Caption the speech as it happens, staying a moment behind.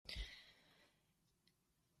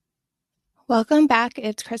Welcome back.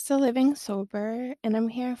 It's Krista Living Sober, and I'm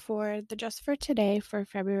here for the Just for Today for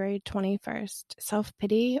February 21st.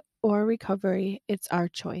 Self-pity or recovery, it's our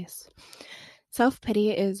choice.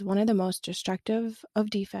 Self-pity is one of the most destructive of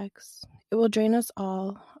defects. It will drain us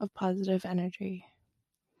all of positive energy.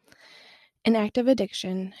 In active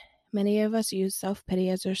addiction, many of us use self-pity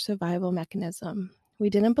as our survival mechanism. We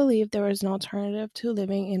didn't believe there was an alternative to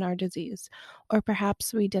living in our disease, or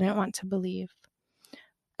perhaps we didn't want to believe.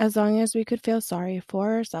 As long as we could feel sorry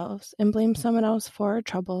for ourselves and blame someone else for our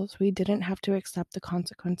troubles, we didn't have to accept the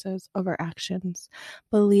consequences of our actions.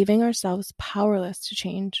 Believing ourselves powerless to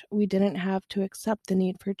change, we didn't have to accept the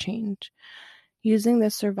need for change. Using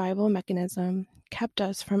this survival mechanism kept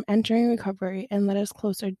us from entering recovery and led us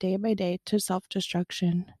closer day by day to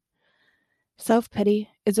self-destruction. Self-pity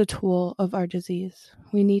is a tool of our disease.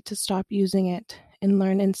 We need to stop using it and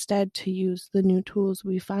learn instead to use the new tools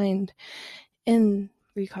we find in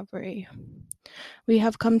recovery. We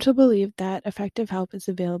have come to believe that effective help is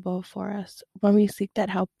available for us when we seek that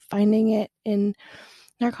help, finding it in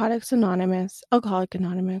Narcotics Anonymous, Alcoholics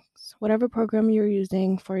Anonymous, whatever program you're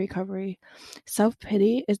using for recovery.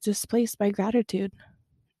 Self-pity is displaced by gratitude.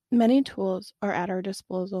 Many tools are at our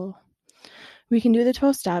disposal. We can do the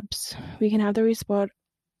 12 steps. We can have the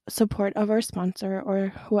support of our sponsor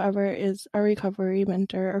or whoever is our recovery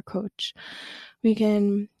mentor or coach. We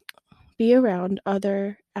can be around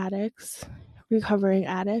other addicts, recovering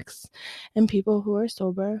addicts, and people who are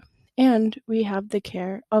sober, and we have the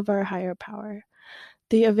care of our higher power.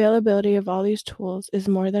 The availability of all these tools is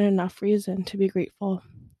more than enough reason to be grateful.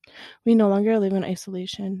 We no longer live in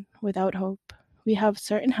isolation, without hope. We have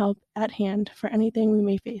certain help at hand for anything we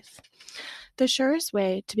may face. The surest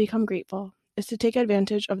way to become grateful is to take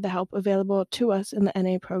advantage of the help available to us in the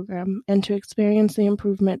NA program and to experience the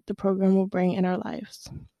improvement the program will bring in our lives.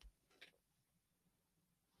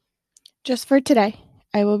 Just for today,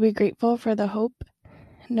 I will be grateful for the hope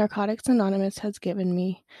Narcotics Anonymous has given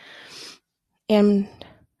me, and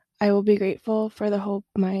I will be grateful for the hope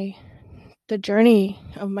the journey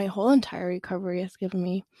of my whole entire recovery has given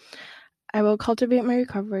me. I will cultivate my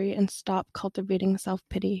recovery and stop cultivating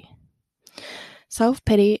self-pity.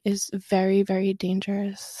 Self-pity is very, very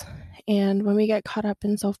dangerous, and when we get caught up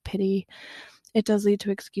in self-pity, it does lead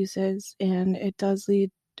to excuses, and it does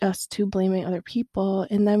lead us to blaming other people,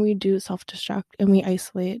 and then we do self-destruct and we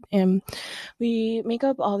isolate and we make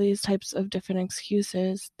up all these types of different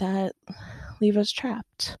excuses that leave us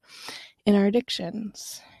trapped in our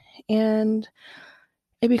addictions, and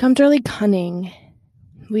it becomes really cunning.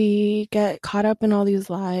 We get caught up in all these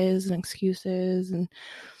lies and excuses, and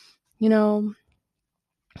when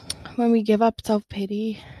we give up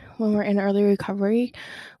self-pity, when we're in early recovery,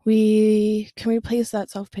 we can replace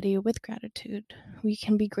that self-pity with gratitude. We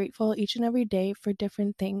can be grateful each and every day for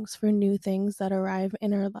different things, for new things that arrive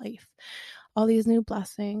in our life. All these new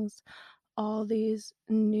blessings, all these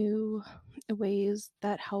new ways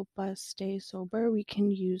that help us stay sober, we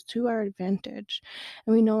can use to our advantage.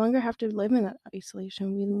 And we no longer have to live in that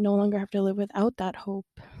isolation. We no longer have to live without that hope.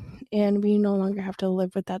 And we no longer have to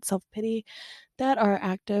live with that self-pity that our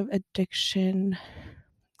active addiction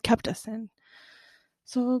kept us in.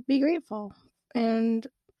 So be grateful and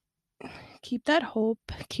keep that hope,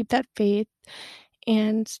 keep that faith,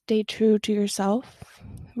 and stay true to yourself.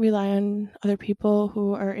 Rely on other people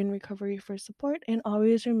who are in recovery for support, and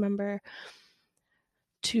always remember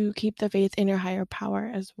to keep the faith in your higher power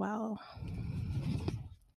as well.